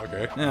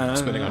 Okay. I'm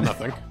spending on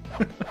nothing.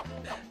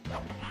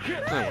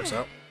 That works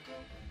out.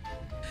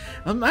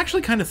 I'm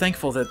actually kind of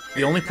thankful that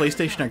the only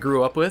PlayStation I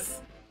grew up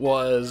with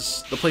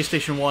was the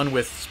PlayStation 1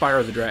 with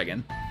Spyro the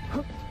Dragon.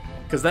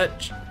 Because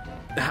that...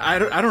 I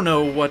don't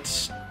know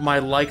what my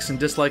likes and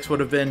dislikes would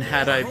have been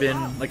had I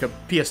been, like, a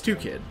PS2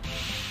 kid.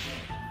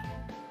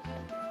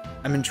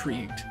 I'm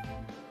intrigued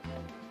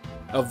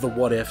of the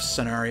what-if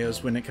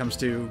scenarios when it comes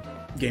to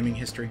gaming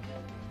history.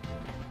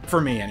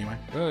 For me, anyway.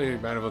 Well, you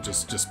might as well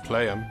just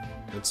play them.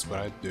 That's what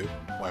I do.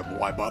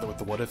 Why bother with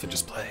the what-if and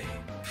just play?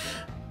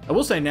 I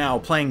will say now,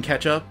 playing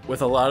catch-up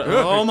with a lot of...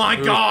 Oh my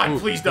God,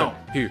 please don't!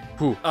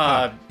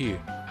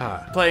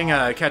 Playing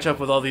catch-up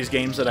with all these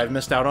games that I've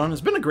missed out on has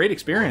been a great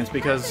experience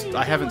because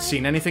I haven't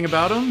seen anything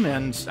about them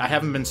and I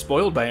haven't been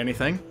spoiled by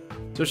anything.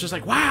 So it's just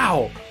like,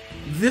 wow!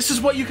 This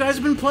is what you guys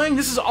have been playing?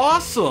 This is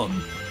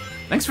awesome!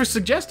 Thanks for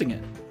suggesting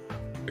it.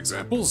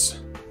 Examples?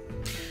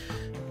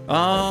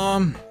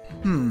 Well,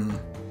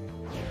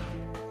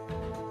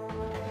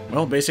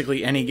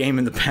 basically any game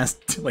in the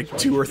past, like,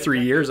 2 or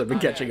 3 years I've been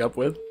catching up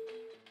with.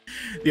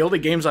 The only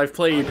games I've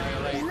played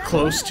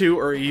close to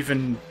or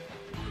even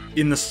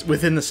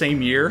within the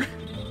same year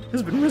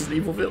has been Resident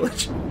Evil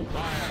Village.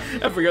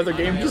 Every other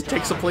game just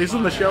takes a place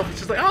on the shelf. It's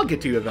just like, I'll get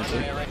to you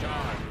eventually.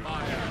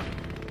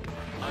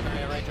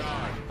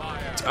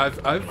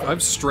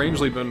 I've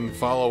strangely been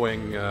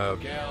following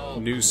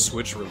new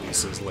Switch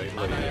releases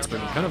lately. It's been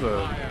kind of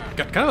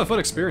a fun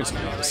experience, to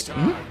be honest.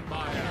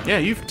 Yeah,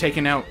 you've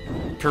taken out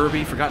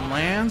Kirby Forgotten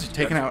Lands, you've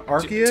taken out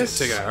Arceus.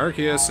 Taken out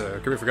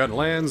Arceus, Kirby Forgotten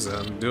Lands.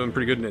 I'm doing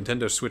pretty good in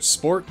Nintendo Switch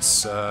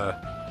Sports.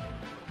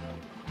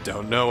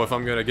 Don't know if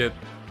I'm gonna get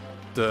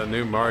the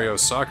new Mario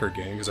soccer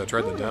game because I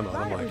tried the demo. And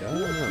I'm like, I don't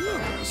know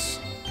about this.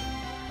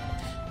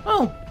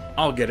 Well,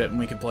 I'll get it and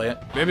we can play it.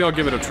 Maybe I'll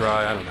give it a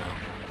try. I don't know.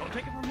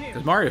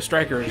 Because Mario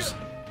Strikers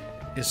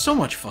is so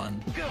much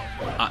fun,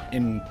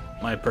 in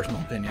my personal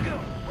opinion.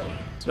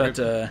 But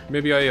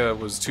maybe I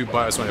was too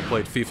biased when I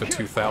played FIFA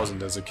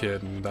 2000 as a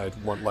kid, and I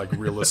want like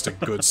realistic,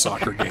 good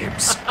soccer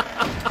games.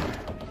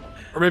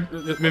 Or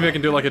maybe I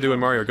can do like I do in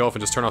Mario Golf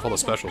and just turn off all the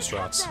special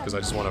shots because I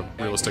just want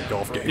a realistic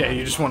golf game. yeah,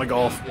 you just want to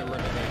golf.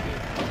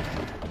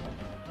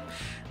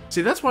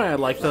 See, that's why I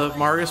like the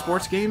Mario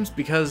sports games,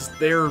 because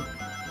they're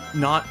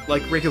not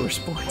like regular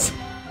sports.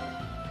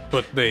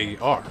 But they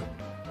are.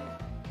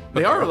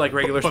 They are like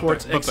regular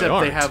sports, but except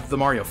they they have the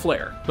Mario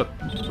flair.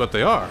 But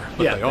they are.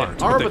 But Yeah, they they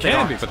aren't. are, But but they they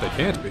can be. aren't. But they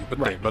can't be. But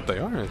Right. they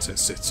are. It's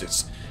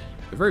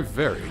they're very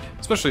varied,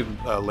 especially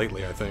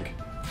lately. I think.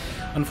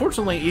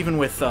 Unfortunately, even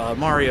with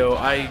Mario,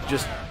 I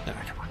just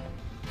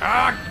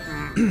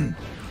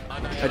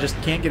I just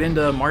can't get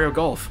into Mario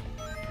Golf.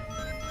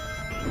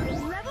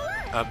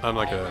 I'm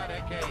like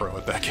a pro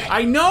at that game.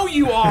 I know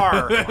you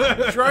are.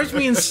 It drives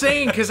me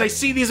insane because I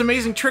see these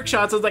amazing trick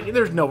shots. I was like,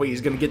 "There's no way he's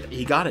gonna get."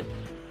 He got it.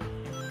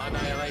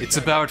 It's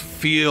about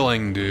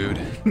feeling, dude.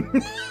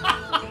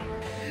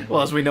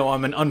 Well, as we know,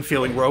 I'm an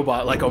unfeeling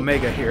robot like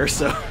Omega here,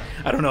 so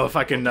I don't know if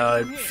I can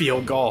feel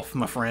golf,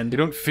 my friend. You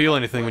don't feel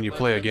anything when you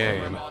play a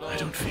game. I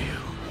don't feel.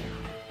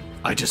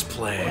 I just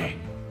play.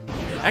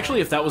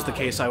 Actually, if that was the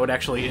case, I would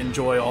actually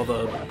enjoy all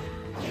the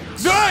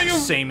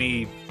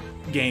samey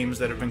games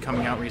that have been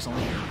coming out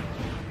recently.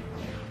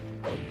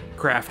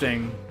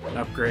 Crafting,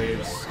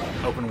 upgrades,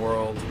 open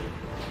world.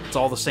 It's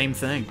all the same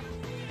thing.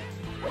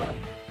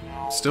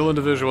 Still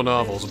into visual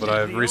novels, but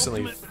I've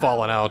recently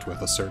fallen out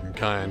with a certain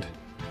kind.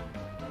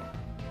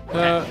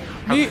 How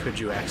Me, could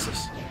you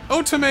access?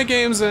 Otome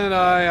Games and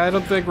I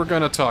don't think we're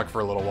gonna talk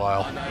for a little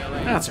while.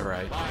 That's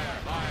alright.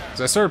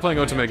 I started playing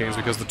Otome Games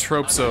because the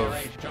tropes of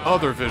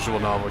other visual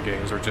novel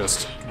games are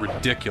just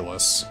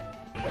ridiculous.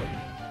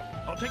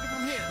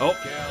 Oh,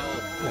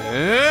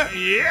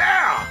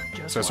 Yeah!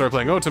 So I started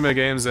playing Otome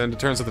Games, and it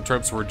turns out the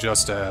tropes were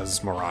just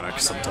as moronic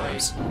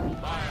sometimes.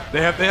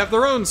 They have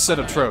their own set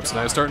of tropes, and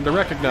I was starting to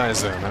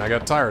recognize them, and I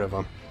got tired of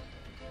them.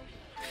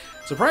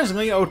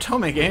 surprisingly,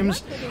 Otome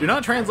games do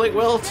not translate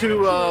well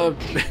to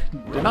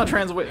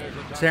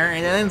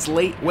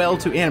translate well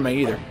to anime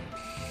either.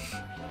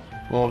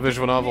 Well,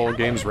 visual novel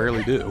games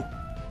rarely do.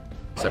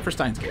 Except for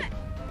Steins Gate.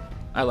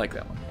 I like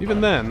that one. Even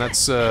then,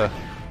 that's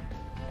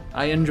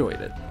I enjoyed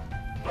it.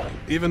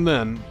 even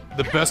then,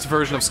 the best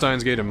version of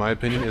Steins Gate, in my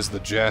opinion, is the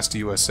Just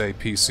USA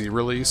PC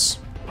release.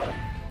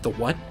 The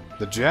what?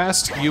 The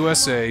Just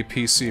USA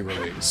PC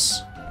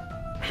release.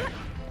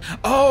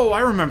 Oh,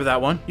 I remember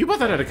that one. You bought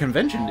that at a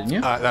convention, didn't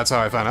you? That's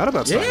how I found out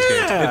about Steins Gate.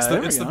 Yeah, It's there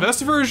we the go.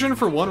 best version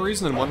for one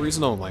reason and one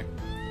reason only.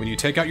 When you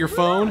take out your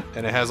phone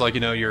and it has like, you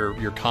know,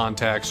 your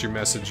contacts, your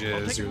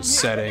messages, your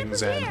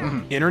settings,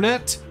 and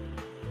internet,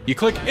 you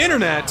click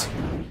internet,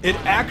 it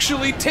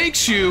actually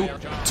takes you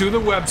to the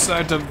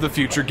website of the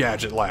Future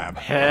Gadget Lab.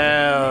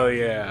 Hell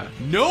yeah.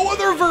 No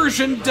other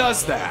version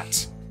does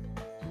that.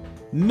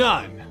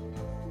 None.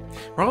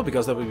 Probably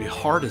because that would be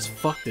hard as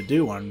fuck to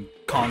do on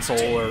console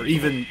or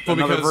even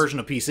another because- version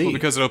of PC. Well,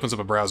 because it opens up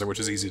a browser, which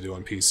is easy to do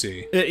on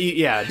PC.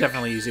 Yeah,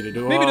 definitely easy to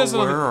do. Maybe it does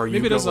where are you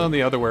maybe it does going?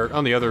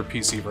 on the other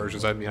PC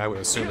versions. I mean, I would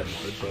assume it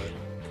would,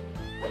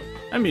 but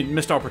I mean,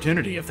 missed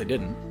opportunity if they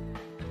didn't.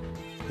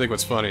 I think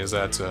what's funny is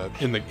that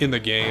in the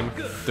game,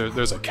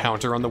 there's a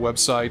counter on the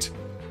website,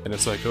 and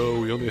it's like, oh,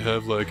 we only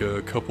have like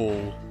a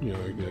couple,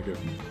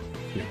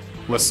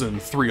 less than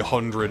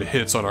 300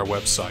 hits on our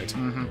website.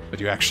 But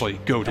you actually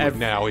go to it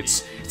now,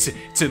 it's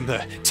in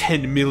the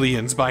 10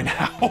 millions by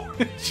now.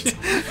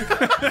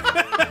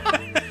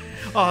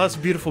 Oh, that's a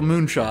beautiful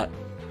moonshot.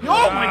 Oh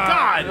my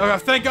god! Oh,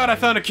 thank God I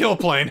found a kill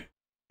plane.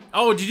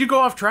 Oh, did you go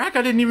off track?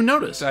 I didn't even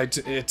notice.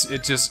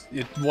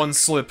 It one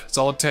slip. It's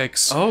all it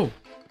takes. Oh.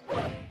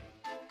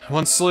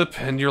 One slip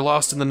and you're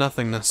lost in the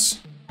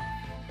nothingness.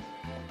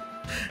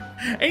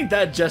 Ain't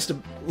that just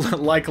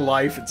like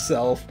life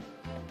itself?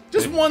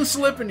 Just one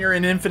slip and you're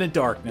in infinite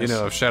darkness. You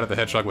know, if Shadow the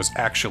Hedgehog was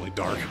actually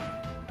dark.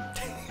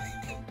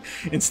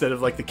 Instead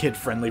of like the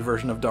kid-friendly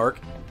version of dark.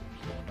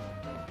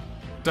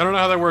 I don't know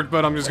how that worked,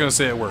 but I'm just gonna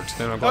say it worked,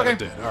 and I'm glad it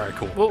did. Alright,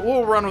 cool.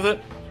 We'll run with it.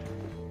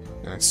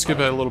 Alright, skip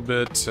ahead a little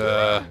bit.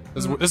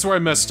 This is where I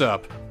messed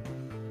up.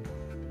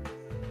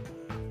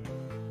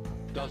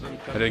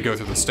 I didn't go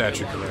through the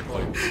statue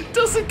correctly.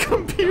 Doesn't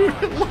compute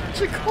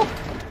illogical.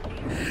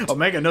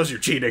 Omega knows you're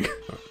cheating.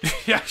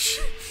 Yeah.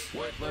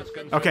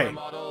 Okay,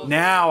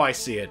 now I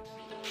see it.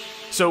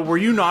 So were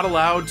you not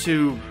allowed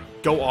to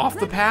go off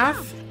the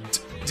path?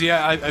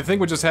 Yeah, I think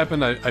what just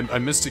happened, I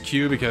missed a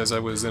cue because I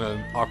was in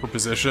an awkward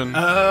position.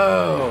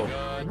 Oh.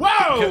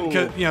 Whoa!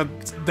 You know,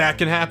 that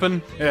can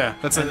happen. Yeah,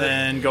 and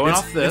then going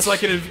off this. It's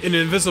like an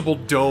invisible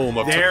dome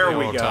up There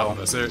we on top go. of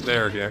us.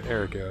 There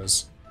it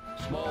goes.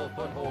 Small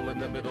foothold in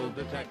the middle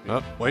detected.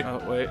 Oh, wait.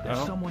 Oh, wait.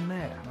 Oh. Someone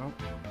there.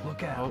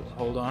 Look out.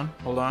 Hold on.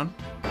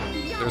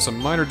 There's some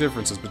minor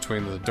differences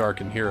between the Dark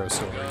and Hero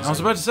stories. I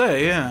was about to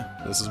say,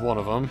 yeah. This is one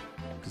of them.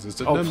 because it's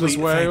done this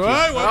way.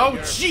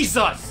 Oh,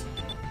 Jesus!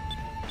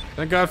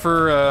 Thank God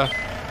for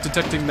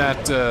detecting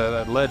that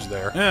that ledge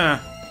there. Yeah.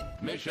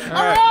 Mission. All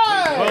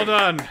right, well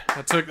done.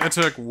 That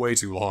took way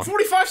too long.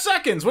 45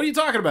 seconds. What are you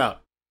talking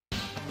about?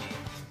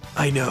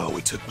 I know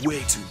it took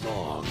way too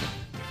long.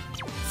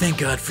 Thank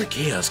God for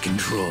chaos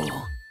control.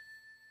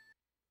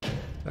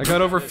 I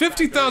got over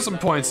 50,000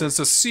 points since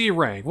a C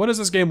rank. What does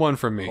this game want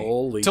from me?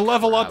 Holy to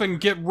level crap. up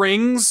and get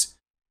rings?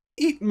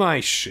 Eat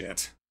my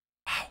shit.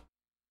 Wow.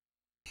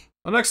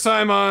 Well, next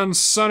time on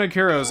Sonic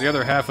Heroes, the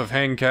other half of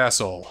Hang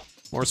Castle.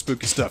 More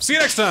spooky stuff. See you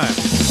next time!